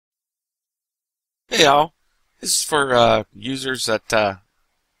Hey all, this is for users that have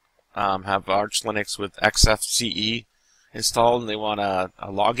Arch Linux with XFCE installed and they want a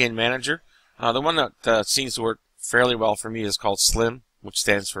login manager. The one that seems to work fairly well for me is called SLiM, which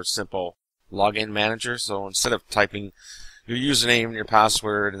stands for Simple Login Manager. So instead of typing your username and your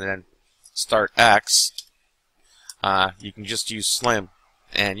password and then start X, you can just use SLiM,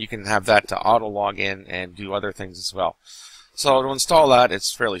 and you can have that to auto log in and do other things as well. So to install that,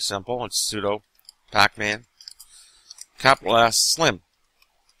 it's fairly simple. It's sudo pacman capital S SLiM,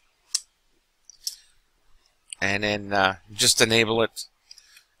 and then just enable it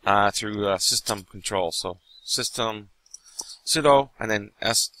through system control. So system sudo and then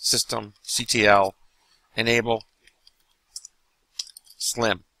system ctl enable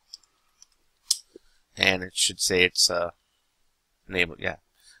SLiM, and it should say it's enabled. Yeah,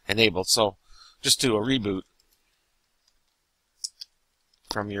 enabled. So just do a reboot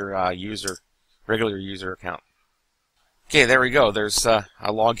from your regular user account. Okay, there we go. There's a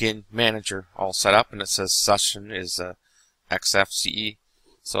login manager all set up, and it says session is XFCE.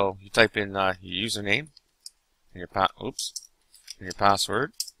 So you type in your username and your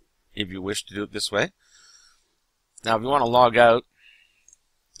password if you wish to do it this way. Now, if you want to log out,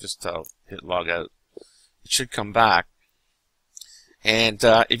 just hit log out. It should come back. And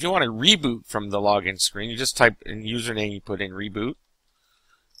if you want to reboot from the login screen, you just type in username, you put in reboot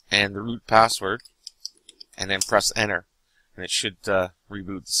and the root password, and then press enter, and it should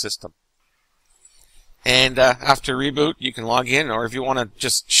reboot the system. And after reboot, you can log in, or if you want to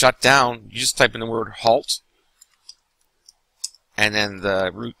just shut down, you just type in the word halt and then the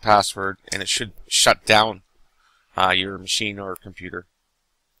root password, and it should shut down your machine or computer,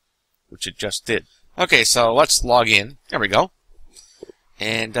 which it just did. Okay, so let's log in. There we go.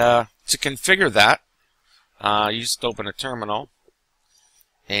 And to configure that, you just open a terminal,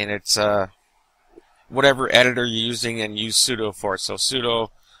 and it's whatever editor you're using, and use sudo for it. So sudo,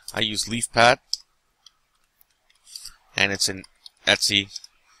 I use leafpad, and it's in etc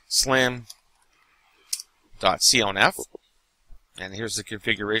slim.conf, and here's the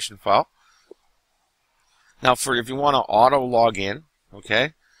configuration file. Now, for if you want to auto log in,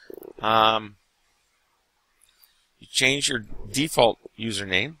 okay, you change your default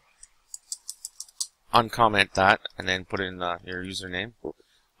username, uncomment that, and then put in your username,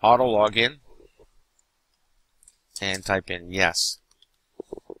 auto login, and type in yes.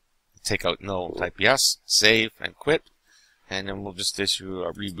 Take out no, type yes, save, and quit, and then we'll just issue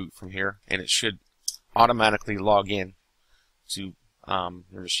a reboot from here, and it should automatically log in to your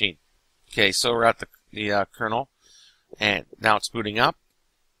machine. Okay, so we're at the kernel, and now it's booting up,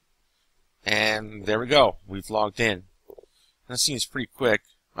 and there we go. We've logged in. That seems pretty quick.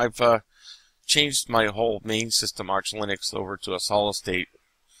 I've changed my whole main system, Arch Linux, over to a solid state,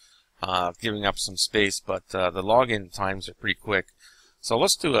 giving up some space, but the login times are pretty quick. So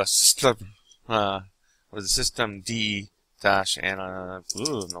let's do a system with system d-ana.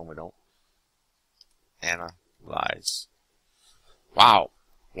 Ooh, no, we don't. Analyze. Wow,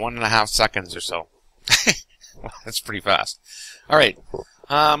 1.5 seconds or so. That's pretty fast. All right.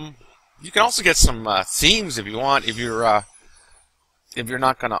 You can also get some themes if you want. If you're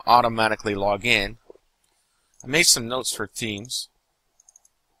not going to automatically log in, I made some notes for themes.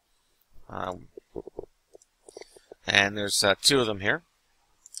 And there's 2 of them here.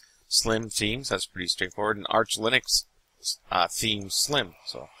 SLiM themes, that's pretty straightforward, and Arch Linux theme SLiM.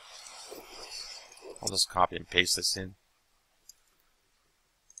 So I'll just copy and paste this in.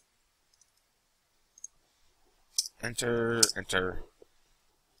 Enter, enter.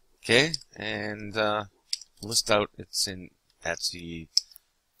 Okay, and list out, it's in etc.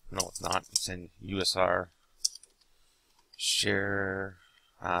 No, it's not. It's in USR share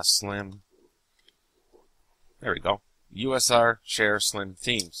SLiM. There we go. USR share SLiM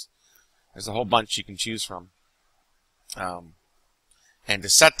themes. There's a whole bunch you can choose from. And to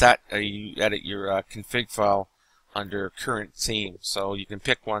set that, you edit your config file under current theme. So you can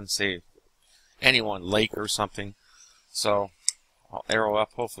pick one, say anyone, lake or something. So I'll arrow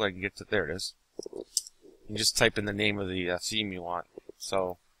up. Hopefully I can get to there. It is. You just type in the name of the theme you want.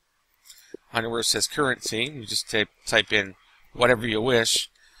 So under where it says current theme, you just type in whatever you wish.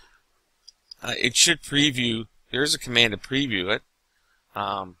 It should preview. There is a command to preview it.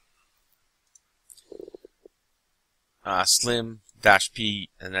 SLiM-p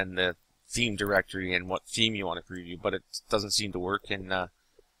and then the theme directory and what theme you want to preview, but it doesn't seem to work in a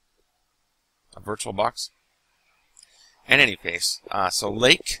VirtualBox. In any case, so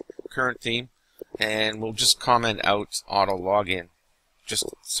Lake, current theme, and we'll just comment out auto login, just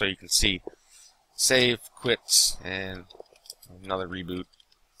so you can see. Save, quit, and another reboot.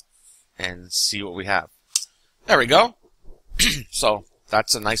 and see what we have. There we go. So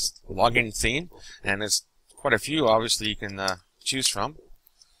that's a nice login theme, and there's quite a few obviously you can choose from.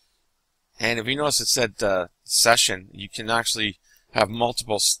 And if you notice it said session, you can actually have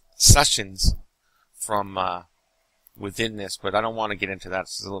multiple sessions from within this, but I don't want to get into that.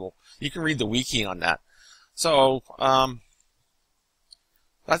 It's a little, you can read the wiki on that. So I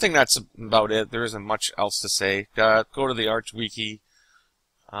think that's about it. There isn't much else to say. Go to the Arch wiki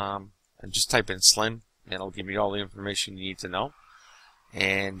and just type in SLiM, and it'll give you all the information you need to know.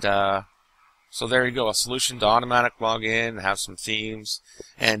 And so there you go, a solution to automatic login, have some themes,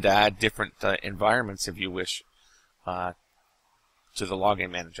 and add different environments if you wish to the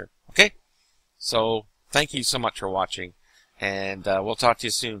login manager. Okay, so thank you so much for watching, and we'll talk to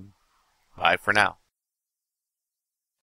you soon. Bye for now.